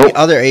listings, right? It could be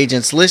other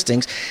agents'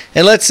 listings.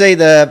 And let's say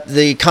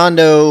the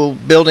condo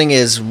building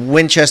is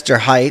Winchester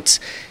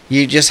Heights.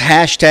 You just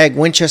hashtag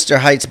Winchester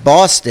Heights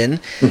Boston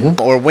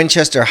or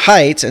Winchester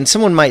Heights, and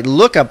someone might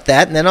look up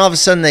that, and then all of a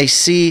sudden they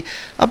see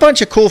a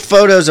bunch of cool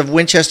photos of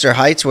Winchester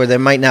Heights where there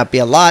might not be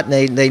a lot,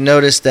 and they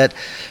notice that,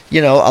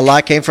 a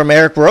lot came from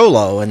Eric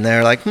Rollo, and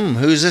they're like,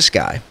 who's this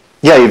guy?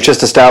 Yeah, you've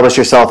just established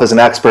yourself as an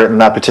expert in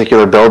that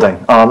particular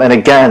building. And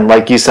again,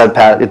 like you said,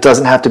 Pat, it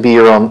doesn't have to be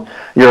your own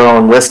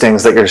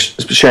listings that you're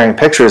sharing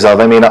pictures of.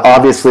 I mean,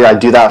 obviously I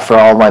do that for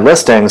all my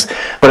listings,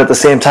 but at the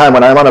same time,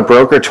 when I'm on a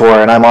broker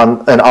tour and I'm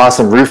on an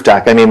awesome roof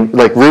deck, I mean,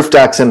 like roof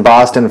decks in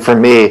Boston for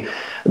me,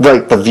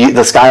 like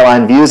the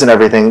skyline views and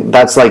everything,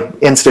 that's like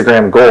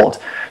Instagram gold.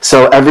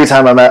 So every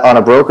time I'm on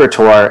a broker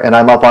tour and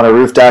I'm up on a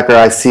roof deck or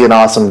I see an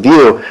awesome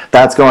view,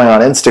 that's going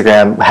on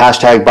Instagram,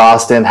 hashtag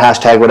Boston,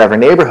 hashtag whatever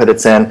neighborhood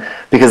it's in,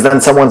 because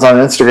then someone's on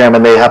Instagram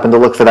and they happen to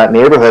look for that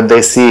neighborhood.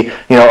 They see,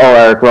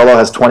 Eric Rollo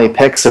has 20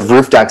 pics of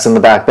roof decks in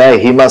the Back Bay.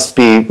 He must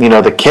be,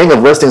 the king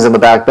of listings in the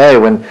Back Bay,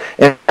 when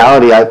in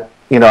reality, I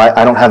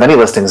don't have any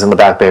listings in the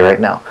Back Bay right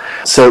now.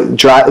 So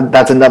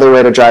that's another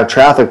way to drive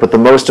traffic, but the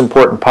most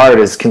important part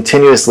is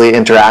continuously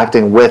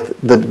interacting with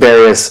the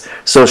various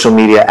social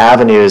media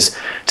avenues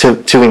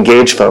to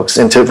engage folks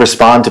and to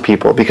respond to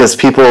people, because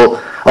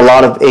people a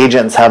lot of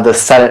agents have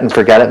this set it and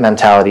forget it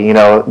mentality. You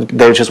know,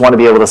 they just want to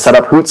be able to set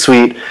up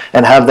Hootsuite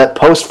and have that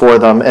post for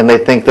them, and they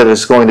think that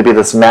it's going to be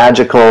this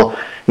magical,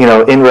 you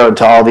know, inroad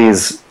to all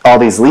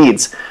these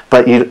leads.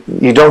 But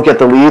you don't get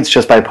the leads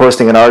just by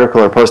posting an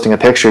article or posting a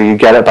picture. You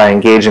get it by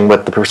engaging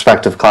with the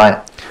prospective client.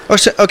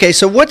 Okay,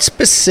 so what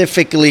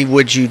specifically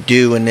would you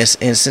do in this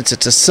instance?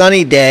 It's a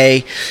sunny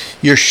day.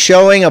 You're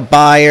showing a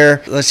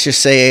buyer, let's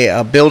just say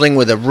a building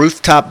with a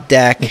rooftop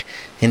deck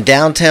in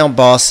downtown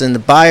Boston. The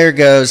buyer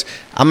goes,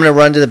 I'm going to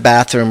run to the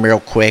bathroom real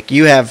quick.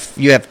 You have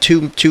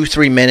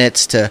 3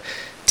 minutes to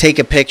take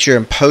a picture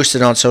and post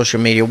it on social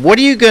media. What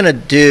are you going to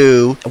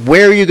do?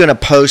 Where are you going to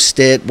post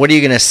it? What are you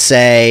going to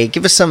say?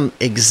 Give us some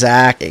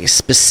exact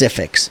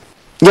specifics.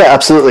 Yeah,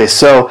 absolutely.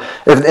 So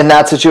if in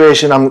that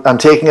situation, I'm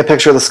taking a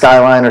picture of the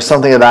skyline or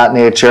something of that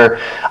nature.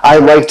 I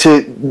like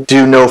to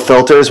do no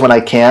filters when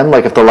I can,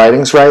 like if the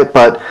lighting's right.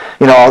 But,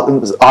 you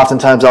know,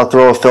 oftentimes I'll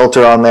throw a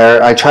filter on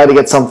there. I try to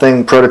get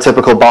something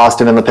prototypical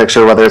Boston in the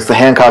picture, whether it's the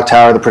Hancock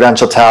Tower, the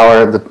Prudential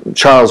Tower, the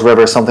Charles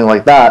River, something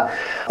like that.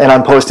 And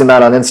I'm posting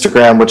that on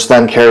Instagram, which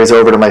then carries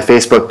over to my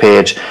Facebook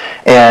page.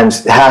 And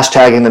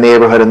hashtagging the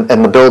neighborhood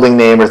and the building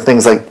name or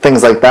things like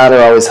that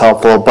are always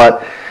helpful.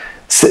 But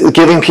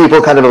giving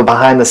people kind of a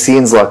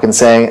behind-the-scenes look and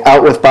saying,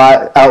 out with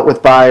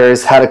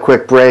buyers, had a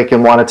quick break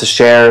and wanted to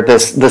share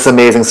this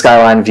amazing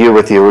skyline view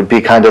with you would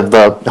be kind of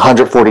the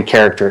 140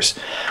 characters.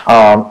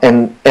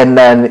 And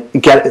then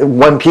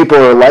when people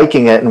are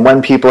liking it and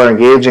when people are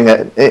engaging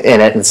in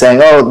it and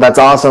saying, oh, that's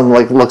awesome,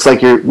 like looks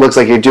like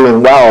you're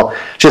doing well,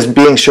 just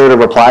being sure to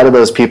reply to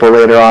those people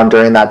later on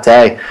during that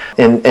day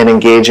and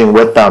engaging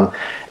with them.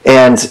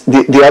 And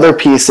the other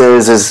piece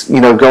is,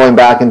 you know, going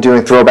back and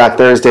doing Throwback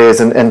Thursdays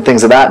and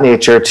things of that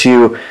nature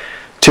to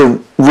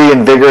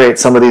reinvigorate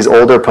some of these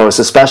older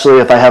posts, especially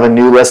if I have a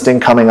new listing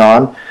coming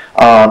on.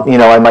 You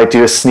know, I might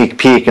do a sneak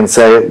peek and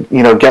say,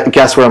 you know,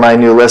 guess where my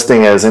new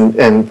listing is,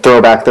 and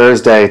Throwback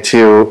Thursday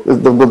to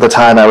the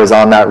time I was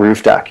on that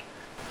roof deck.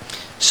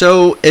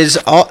 So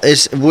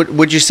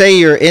would you say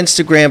your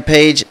Instagram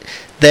page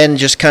then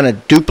just kind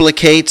of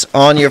duplicates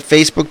on your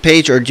Facebook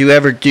page, or do you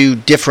ever do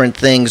different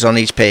things on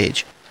each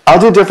page? I'll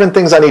do different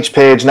things on each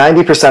page.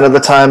 90% of the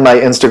time, my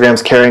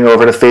Instagram's carrying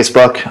over to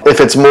Facebook.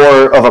 If it's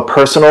more of a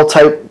personal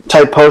type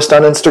post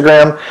on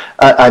Instagram,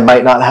 I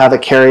might not have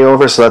it carry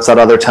over, so that's that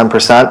other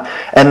 10%.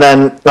 And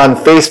then on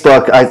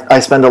Facebook, I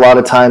spend a lot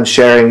of time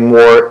sharing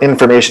more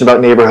information about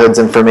neighborhoods,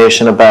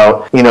 information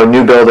about, you know,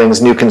 new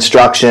buildings, new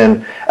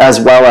construction, as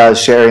well as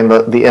sharing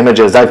the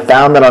images. I've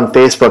found that on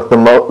Facebook,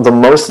 the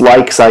most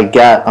likes I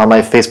get on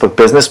my Facebook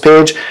business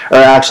page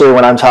are actually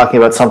when I'm talking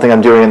about something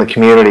I'm doing in the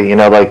community, you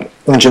know, like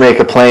in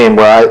Jamaica Plain,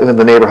 in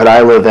the neighborhood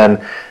I live in.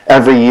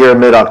 Every year,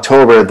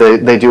 mid-October,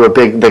 they do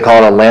they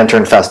call it a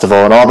lantern festival,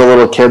 and all the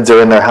little kids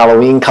are in their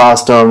Halloween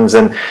costumes,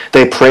 and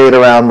they parade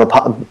around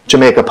the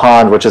Jamaica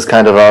Pond, which is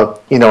kind of a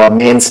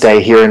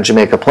mainstay here in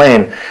Jamaica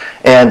Plain.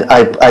 And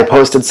I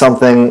posted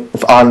something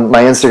on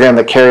my Instagram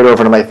that carried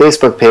over to my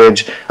Facebook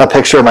page, a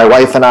picture of my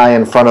wife and I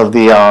in front of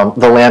the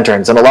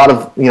lanterns. And a lot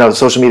of, you know,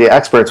 social media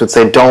experts would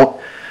say, don't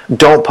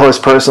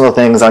post personal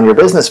things on your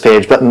business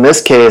page. But in this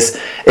case,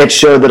 it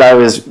showed that I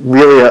was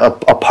really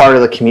a part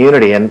of the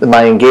community, and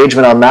my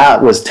engagement on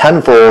that was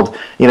tenfold,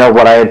 you know,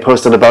 what I had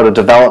posted about a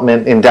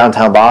development in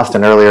downtown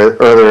Boston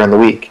earlier in the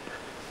week.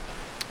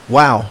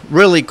 Wow,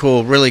 really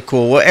cool, really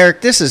cool. Well, Eric,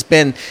 this has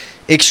been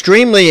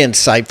extremely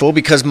insightful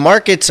because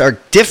markets are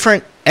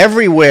different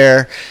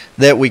everywhere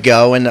that we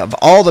go, and of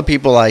all the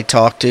people I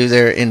talk to,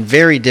 they're in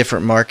very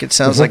different markets.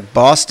 Sounds like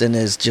Boston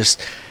is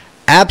just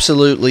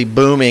absolutely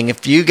booming.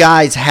 If you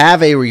guys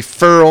have a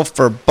referral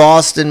for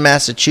Boston,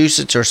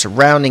 Massachusetts, or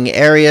surrounding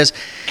areas,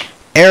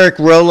 Eric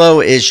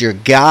Rollo is your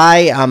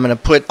guy. I'm going to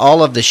put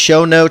all of the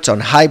show notes on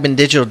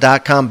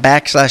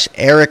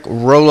hibandigital.com/Eric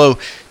Rollo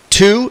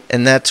 2,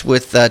 and that's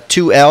with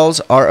 2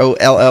 L's,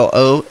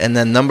 ROLLO, and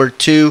then number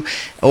 2.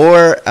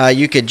 Or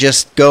you could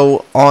just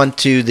go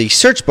onto the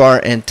search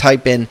bar and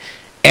type in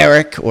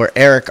Eric or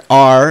Eric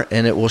R,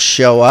 and it will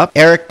show up.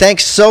 Eric,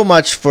 thanks so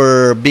much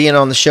for being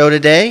on the show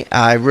today.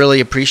 I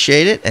really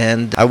appreciate it,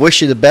 and I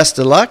wish you the best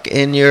of luck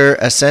in your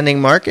ascending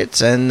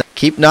markets, and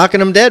keep knocking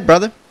them dead,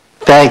 brother.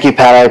 Thank you,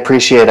 Pat. I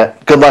appreciate it.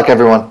 Good luck,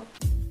 everyone.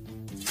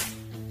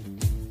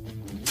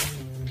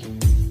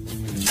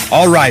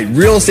 All right,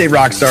 real estate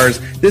rock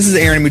stars, this is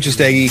Aaron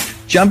Amuchastegui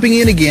jumping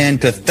in again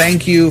to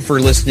thank you for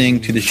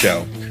listening to the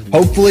show.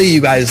 Hopefully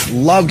you guys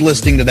loved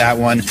listening to that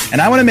one. And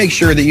I want to make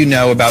sure that you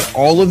know about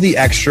all of the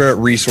extra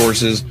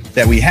resources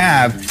that we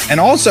have. And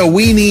also,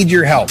 we need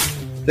your help.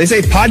 They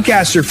say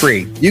podcasts are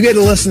free. You get to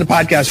listen to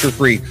podcasts for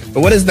free. But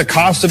what is the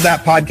cost of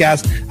that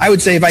podcast? I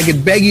would say if I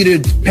could beg you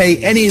to pay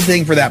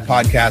anything for that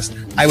podcast,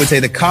 I would say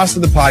the cost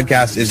of the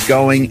podcast is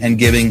going and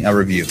giving a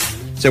review.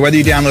 So whether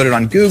you download it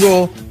on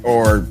Google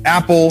or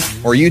Apple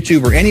or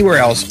YouTube or anywhere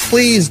else,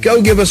 please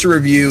go give us a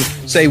review.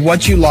 Say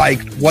what you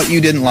liked, what you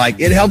didn't like.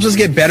 It helps us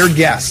get better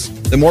guests.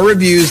 The more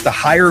reviews, the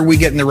higher we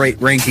get in the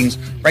rankings.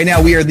 Right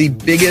now, we are the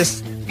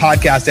biggest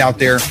podcast out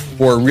there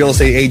for real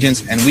estate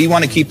agents, and we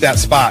want to keep that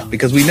spot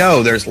because we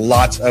know there's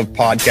lots of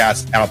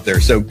podcasts out there.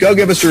 So go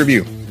give us a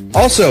review.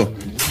 Also,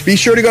 be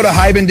sure to go to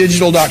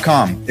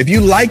hibandigital.com. If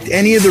you liked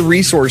any of the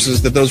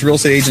resources that those real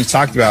estate agents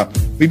talked about,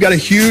 we've got a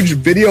huge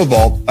video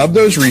vault of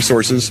those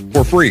resources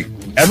for free.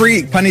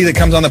 Every penny that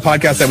comes on the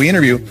podcast that we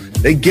interview,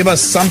 they give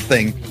us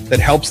something that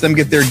helps them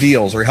get their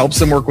deals or helps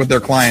them work with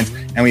their clients.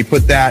 And we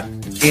put that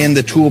in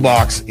the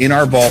toolbox in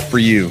our vault for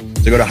you.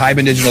 So go to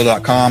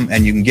hibandigital.com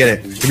and you can get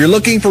it. If you're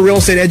looking for real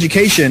estate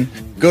education,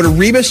 go to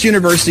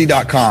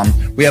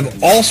rebusuniversity.com. We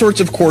have all sorts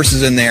of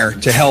courses in there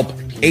to help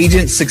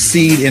agents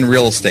succeed in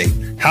real estate.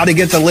 How to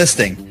get the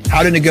listing,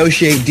 how to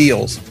negotiate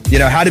deals,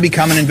 how to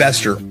become an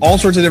investor, all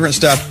sorts of different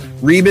stuff.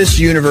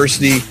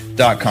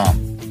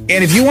 rebusuniversity.com.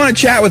 And if you want to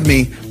chat with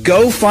me,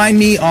 go find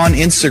me on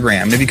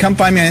Instagram. And if you come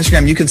find me on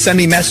Instagram, you can send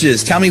me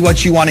messages. Tell me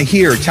what you want to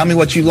hear. Tell me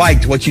what you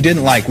liked, what you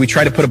didn't like. We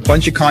try to put a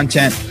bunch of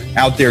content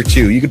out there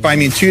too. You can find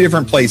me in 2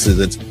 different places.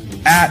 It's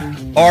at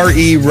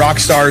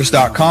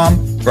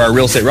rerockstars.com for our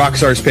Real Estate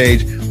Rockstars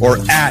page, or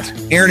at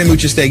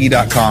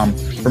aaronamuchastegui.com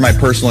for my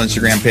personal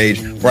Instagram page,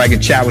 where I can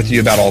chat with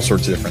you about all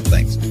sorts of different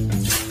things.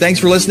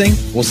 Thanks for listening.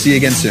 We'll see you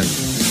again soon.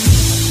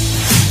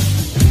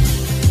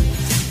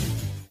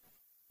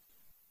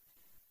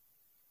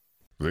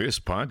 This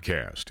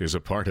podcast is a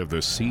part of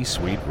the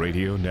C-Suite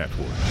Radio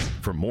Network.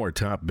 For more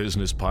top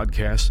business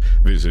podcasts,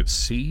 visit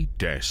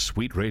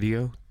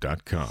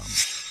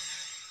c-suiteradio.com.